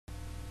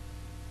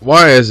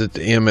Why is it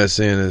the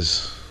MSN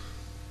is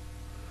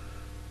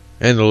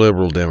and the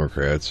liberal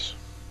Democrats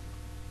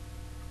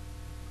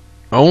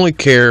only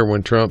care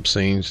when Trump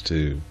seems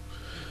to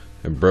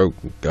have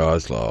broken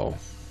God's law?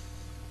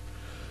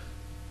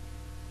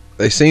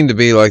 They seem to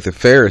be like the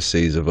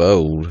Pharisees of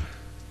old.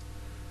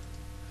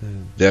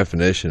 The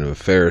definition of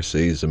a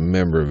Pharisee is a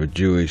member of a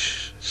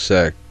Jewish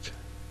sect,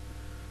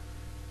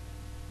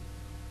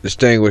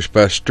 distinguished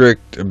by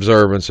strict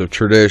observance of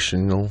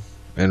traditional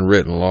and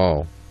written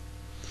law,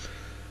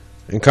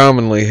 and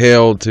commonly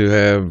held to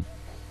have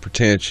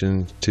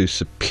pretension to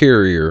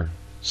superior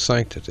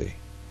sanctity.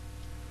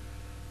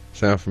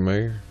 Sound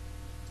familiar?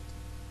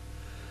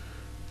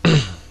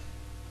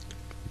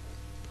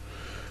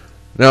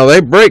 Now,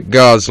 they break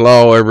God's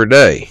law every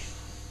day.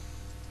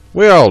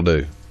 We all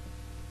do.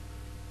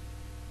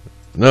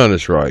 None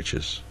is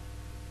righteous.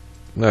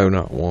 No,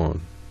 not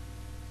one.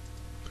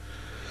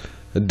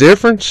 The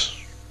difference?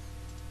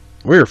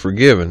 We are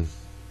forgiven.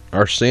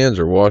 Our sins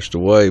are washed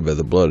away by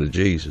the blood of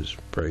Jesus.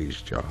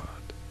 Praise God.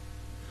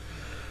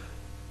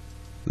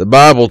 The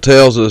Bible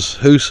tells us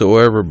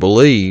whosoever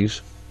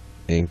believes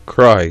in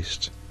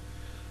Christ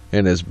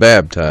and is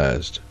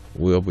baptized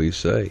will be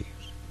saved.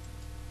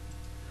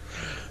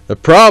 The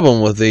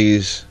problem with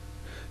these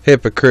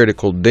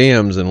hypocritical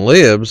Dems and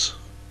libs,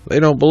 they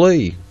don't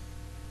believe.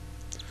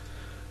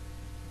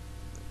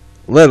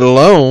 Let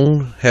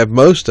alone have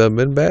most of them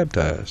been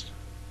baptized.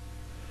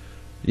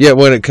 Yet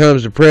when it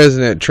comes to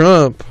President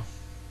Trump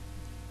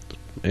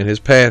and his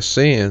past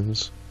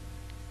sins,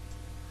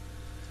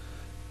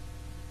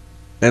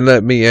 and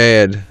let me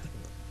add,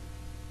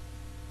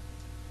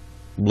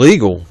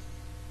 legal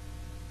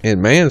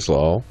in man's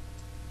law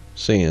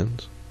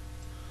sins,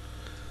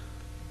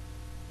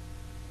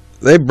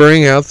 they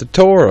bring out the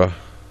Torah,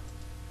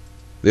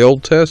 the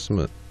Old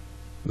Testament,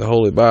 the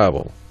Holy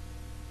Bible.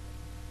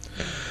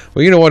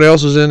 Well, you know what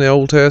else is in the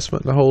Old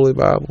Testament, the Holy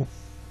Bible?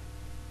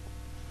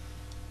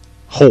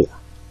 Whore.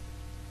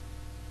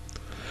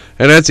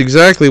 And that's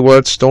exactly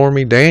what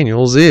Stormy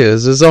Daniels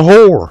is a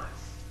whore.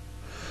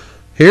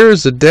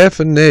 Here's the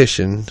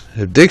definition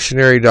of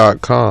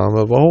dictionary.com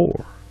of a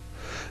whore.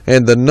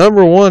 And the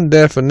number one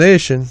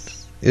definition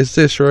is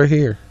this right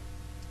here.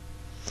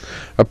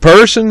 A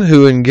person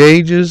who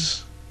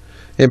engages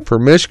in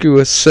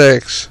promiscuous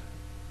sex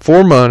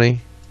for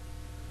money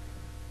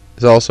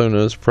is also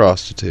known as a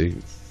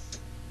prostitute.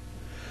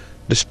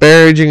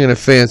 Disparaging and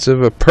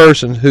offensive, a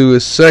person who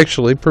is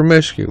sexually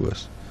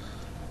promiscuous,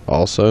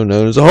 also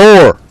known as a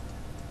whore.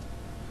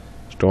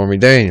 Stormy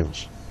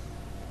Daniels.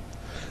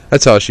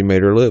 That's how she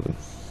made her living.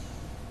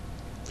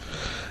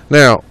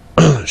 Now,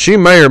 she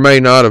may or may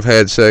not have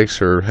had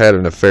sex or had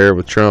an affair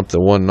with Trump the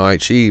one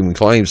night. She even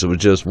claims it was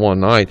just one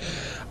night.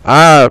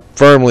 I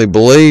firmly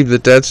believe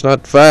that that's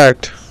not the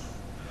fact.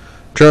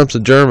 Trump's a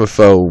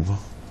germaphobe.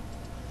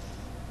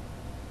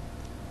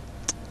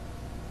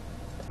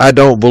 I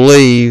don't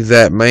believe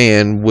that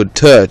man would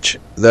touch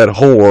that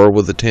whore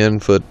with a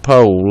 10-foot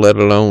pole, let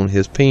alone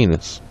his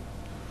penis.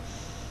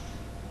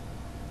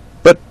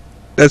 But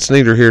that's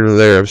neither here nor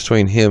there. It's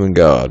between him and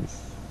God.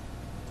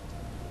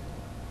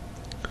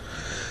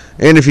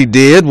 And if he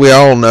did, we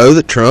all know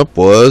that Trump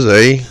was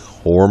a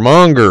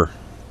whoremonger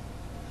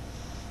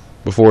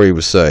before he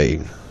was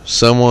saved.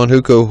 Someone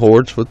who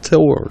cohorts with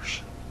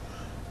whores.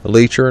 A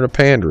leecher and a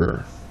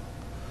panderer.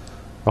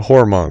 A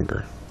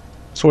whoremonger.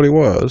 That's what he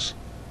was.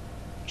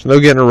 There's no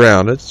getting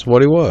around it. It's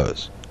what he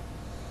was.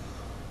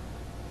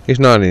 He's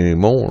not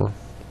anymore.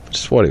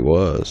 It's what he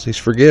was. He's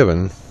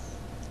forgiven.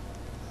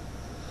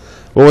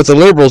 But what the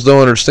liberals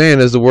don't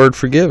understand is the word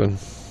forgiven.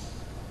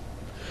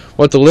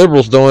 What the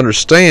liberals don't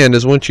understand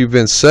is once you've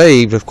been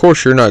saved, of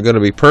course you're not going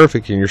to be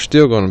perfect and you're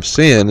still going to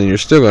sin and you're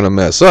still going to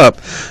mess up.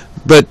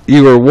 But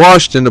you are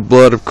washed in the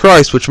blood of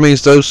Christ, which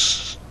means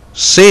those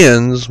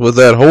sins with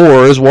that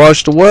whore is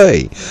washed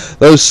away.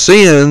 Those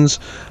sins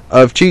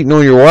of cheating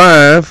on your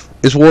wife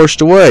is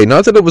washed away.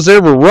 Not that it was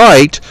ever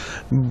right,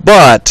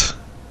 but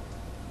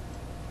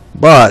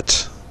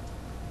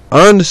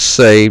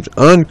unsaved,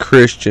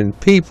 unchristian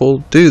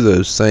people do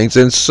those things,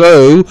 and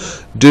so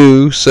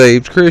do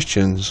saved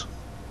Christians.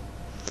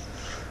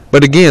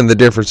 But again, the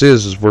difference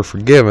is we're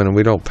forgiven and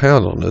we don't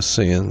pound on those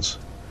sins.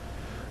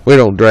 We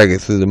don't drag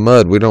it through the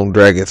mud. We don't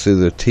drag it through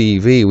the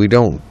TV. We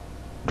don't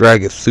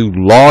drag it through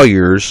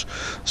lawyers.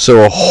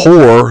 So a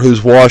whore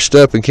who's washed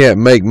up and can't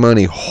make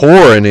money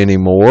whoring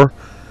anymore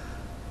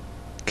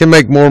can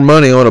make more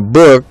money on a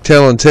book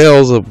telling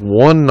tales of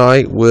one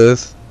night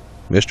with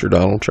Mr.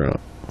 Donald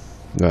Trump,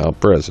 now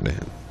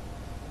president.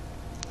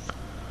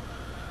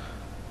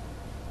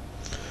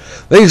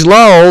 These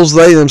laws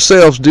they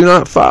themselves do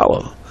not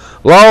follow.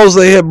 Laws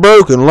they have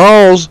broken.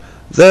 Laws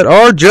that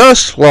are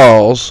just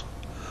laws.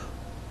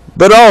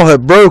 But all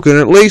have broken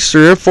at least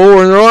 3 or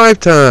 4 in their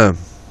lifetime.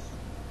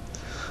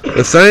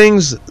 The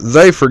things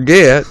they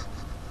forget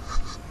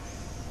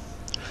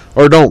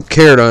or don't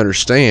care to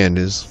understand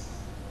is,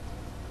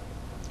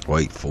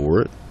 wait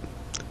for it,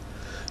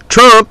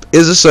 Trump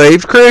is a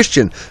saved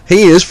Christian.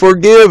 He is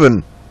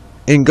forgiven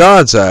in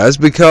God's eyes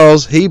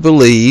because he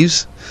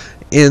believes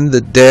in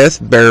the death,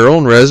 burial,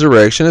 and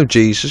resurrection of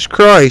Jesus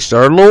Christ,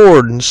 our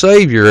Lord and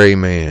Savior.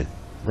 Amen.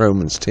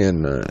 Romans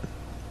 10:9.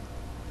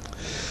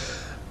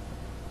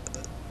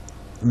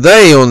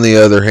 They, on the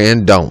other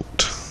hand,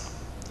 don't.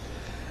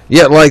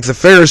 Yet, like the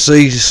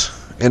Pharisees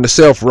and the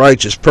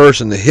self-righteous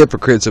person, the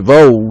hypocrites of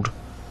old,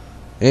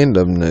 and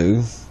of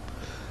new,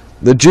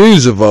 the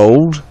Jews of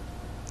old,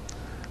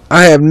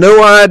 I have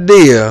no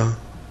idea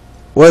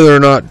whether or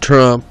not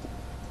Trump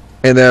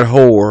and that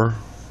whore,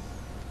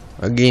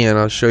 again,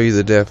 I'll show you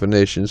the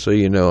definition so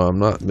you know I'm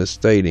not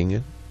misstating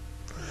it.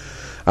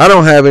 I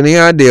don't have any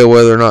idea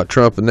whether or not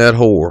Trump and that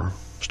whore,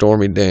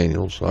 Stormy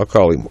Daniels, I'll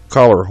call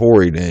her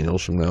Whorey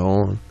Daniels from now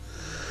on,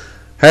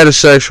 had a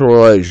sexual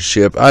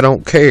relationship. I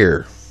don't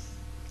care.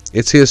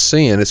 It's his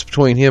sin. It's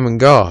between him and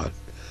God.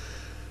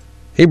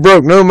 He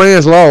broke no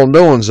man's law in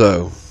doing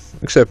so,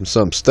 except in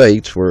some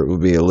states where it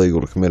would be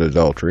illegal to commit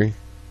adultery.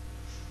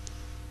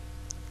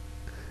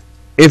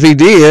 If he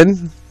did,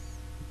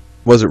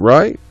 was it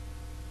right?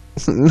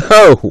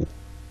 No.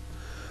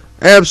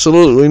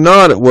 Absolutely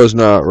not. It was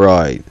not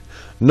right.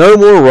 No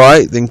more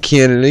right than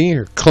Kennedy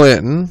or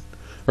Clinton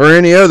or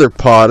any other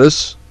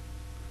POTUS,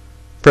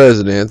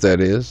 president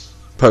that is,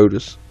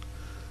 POTUS,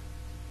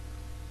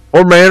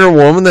 or man or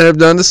woman that have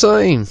done the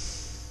same.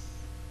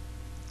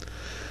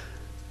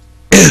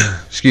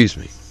 Excuse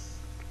me.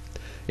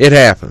 It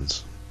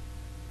happens.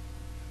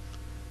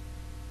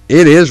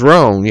 It is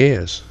wrong,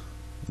 yes.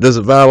 Does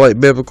it violate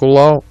biblical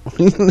law?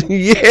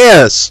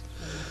 Yes.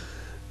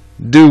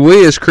 Do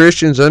we as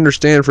Christians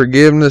understand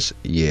forgiveness?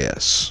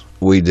 Yes,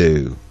 we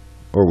do.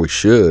 Or we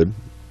should.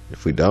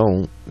 If we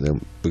don't,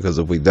 then, because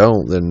if we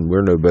don't, then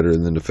we're no better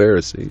than the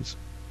Pharisees.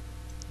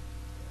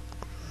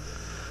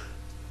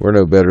 We're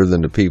no better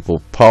than the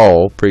people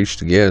Paul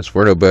preached against.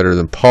 We're no better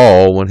than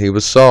Paul when he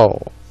was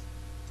Saul,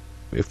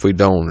 if we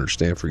don't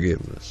understand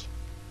forgiveness.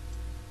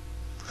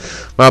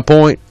 My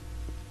point,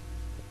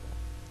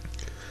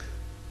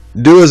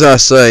 do as I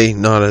say,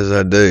 not as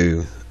I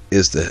do,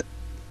 is the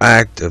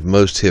act of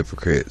most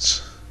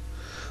hypocrites.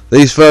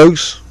 These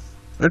folks,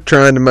 they're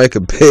trying to make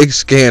a big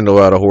scandal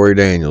out of Whorey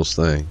Daniels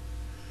thing.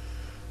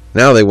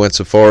 Now they went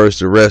so far as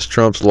to arrest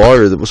Trump's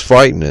lawyer that was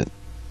fighting it.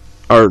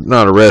 Or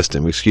not arrest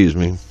him, excuse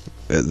me.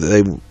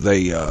 They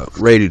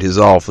raided his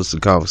office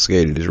and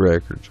confiscated his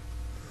records.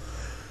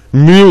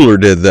 Mueller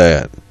did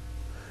that.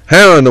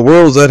 How in the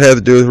world does that have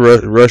to do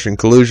with Russian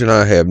collusion?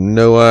 I have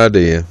no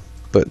idea.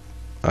 But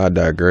I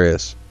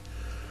digress.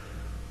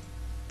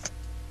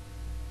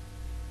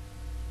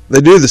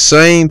 They do the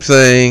same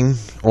thing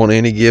on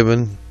any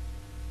given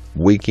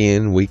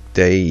weekend,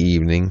 weekday,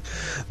 evening.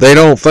 They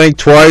don't think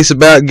twice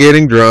about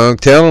getting drunk,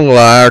 telling a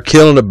lie, or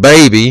killing a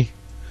baby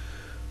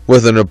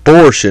with an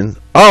abortion.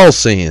 All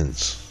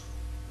sins.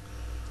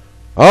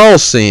 All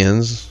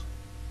sins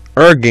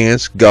are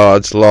against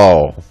God's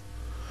law.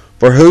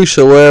 For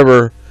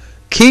whosoever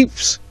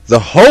keeps the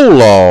whole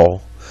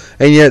law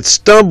and yet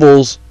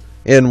stumbles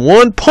in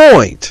one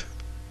point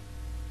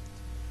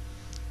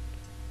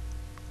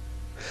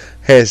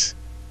has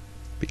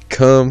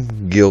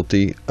become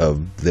guilty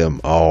of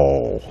them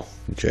all.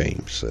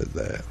 James said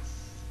that.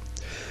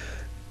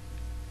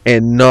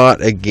 And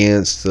not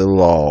against the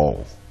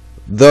law,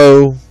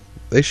 though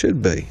they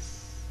should be.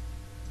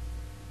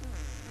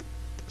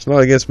 It's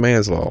not against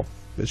man's law.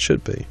 It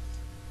should be.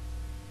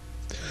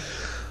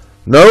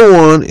 No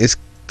one is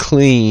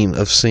clean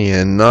of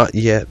sin, not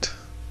yet.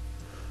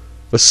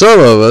 But some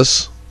of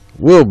us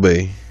will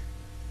be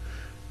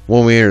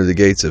when we enter the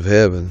gates of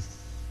heaven.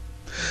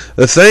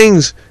 The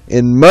things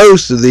in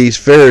most of these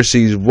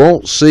Pharisees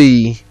won't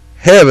see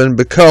heaven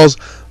because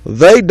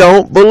they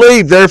don't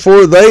believe.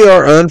 Therefore, they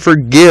are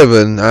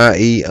unforgiven,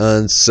 i.e.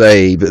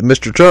 unsaved. But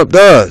Mr. Trump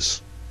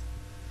does.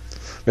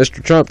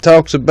 Mr. Trump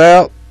talks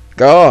about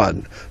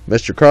God.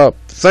 Mr. Trump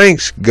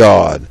thanks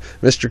God.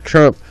 Mr.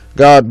 Trump,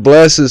 God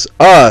blesses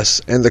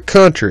us and the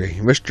country.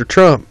 Mr.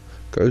 Trump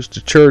goes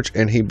to church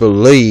and he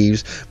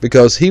believes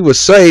because he was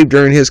saved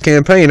during his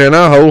campaign, and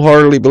I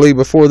wholeheartedly believe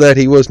before that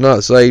he was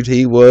not saved.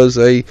 He was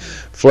a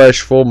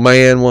fleshful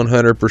man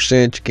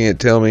 100%. You can't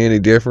tell me any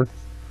different.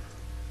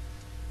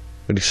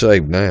 But he's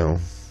saved now.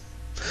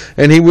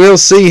 And he will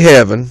see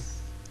heaven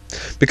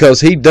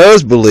because he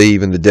does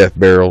believe in the death,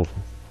 burial,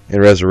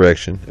 and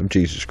resurrection of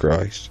Jesus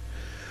Christ.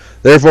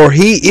 Therefore,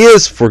 he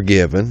is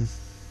forgiven.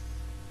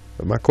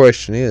 But my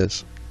question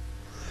is,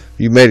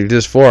 you made it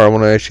this far, I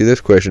want to ask you this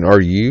question.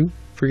 Are you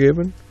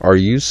forgiven? Are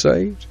you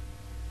saved?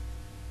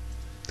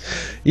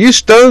 You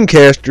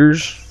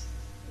stonecasters,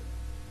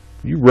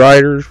 you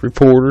writers,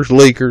 reporters,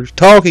 leakers,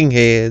 talking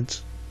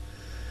heads,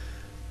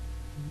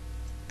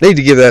 need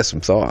to give that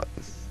some thought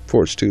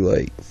before it's too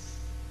late.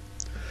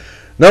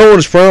 No one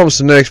is promised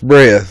the next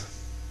breath,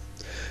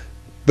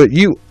 but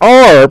you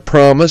are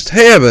promised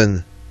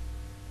heaven.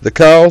 The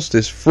cost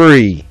is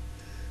free.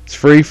 It's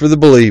free for the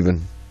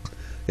believing.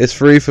 It's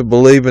free for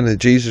believing that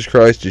Jesus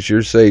Christ is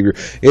your Savior.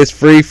 It's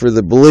free for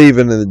the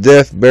believing in the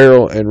death,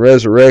 burial, and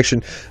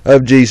resurrection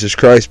of Jesus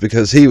Christ,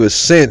 because He was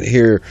sent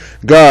here,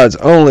 God's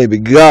only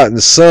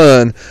begotten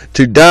Son,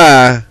 to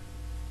die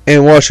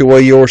and wash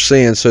away your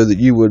sins so that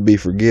you would be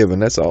forgiven.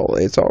 That's all.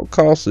 It's all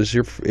costs is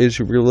you're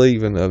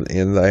believing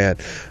in that.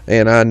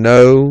 And I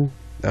know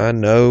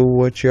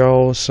what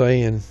y'all are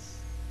saying.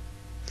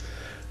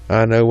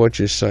 I know what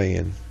you're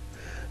saying.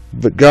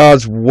 But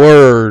God's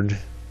word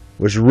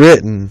was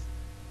written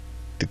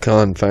to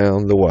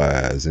confound the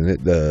wise, and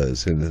it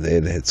does, and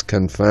it's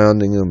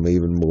confounding them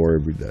even more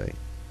every day.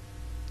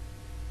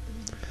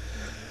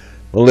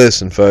 Well,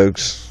 listen,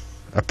 folks,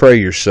 I pray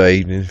you're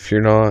saved, and if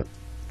you're not,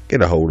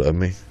 get a hold of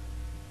me.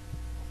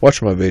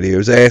 Watch my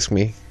videos. Ask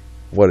me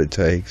what it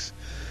takes.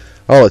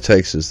 All it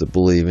takes is the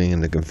believing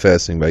and the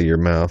confessing by your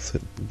mouth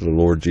that the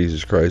Lord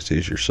Jesus Christ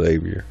is your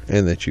Savior,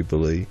 and that you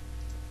believe.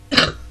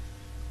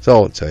 That's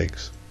all it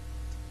takes.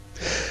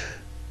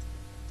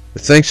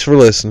 But thanks for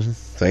listening.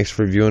 Thanks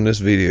for viewing this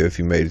video if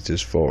you made it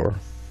this far.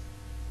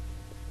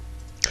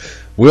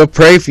 We'll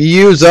pray for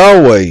you as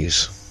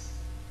always.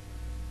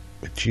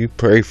 But you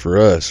pray for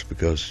us,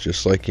 because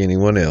just like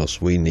anyone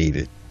else, we need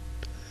it.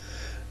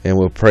 And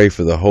we'll pray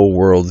for the whole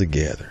world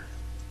together.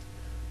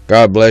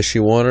 God bless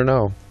you one and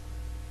all.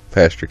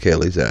 Pastor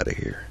Kelly's out of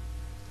here.